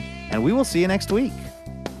listening, and we will see you next week.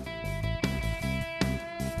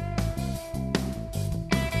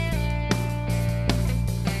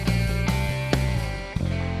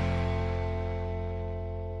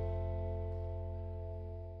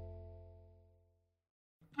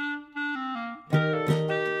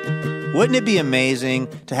 Wouldn't it be amazing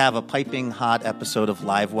to have a piping hot episode of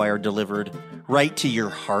Livewire delivered right to your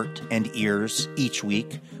heart and ears each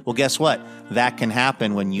week? Well, guess what? That can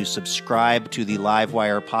happen when you subscribe to the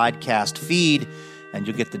Livewire podcast feed, and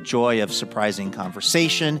you'll get the joy of surprising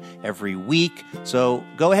conversation every week. So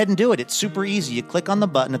go ahead and do it. It's super easy. You click on the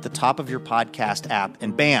button at the top of your podcast app,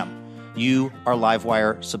 and bam, you are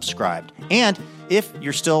Livewire subscribed. And if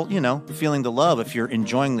you're still, feeling the love, if you're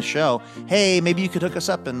enjoying the show, hey, maybe you could hook us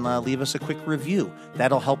up and leave us a quick review.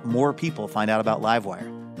 That'll help more people find out about Livewire.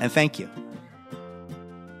 And thank you.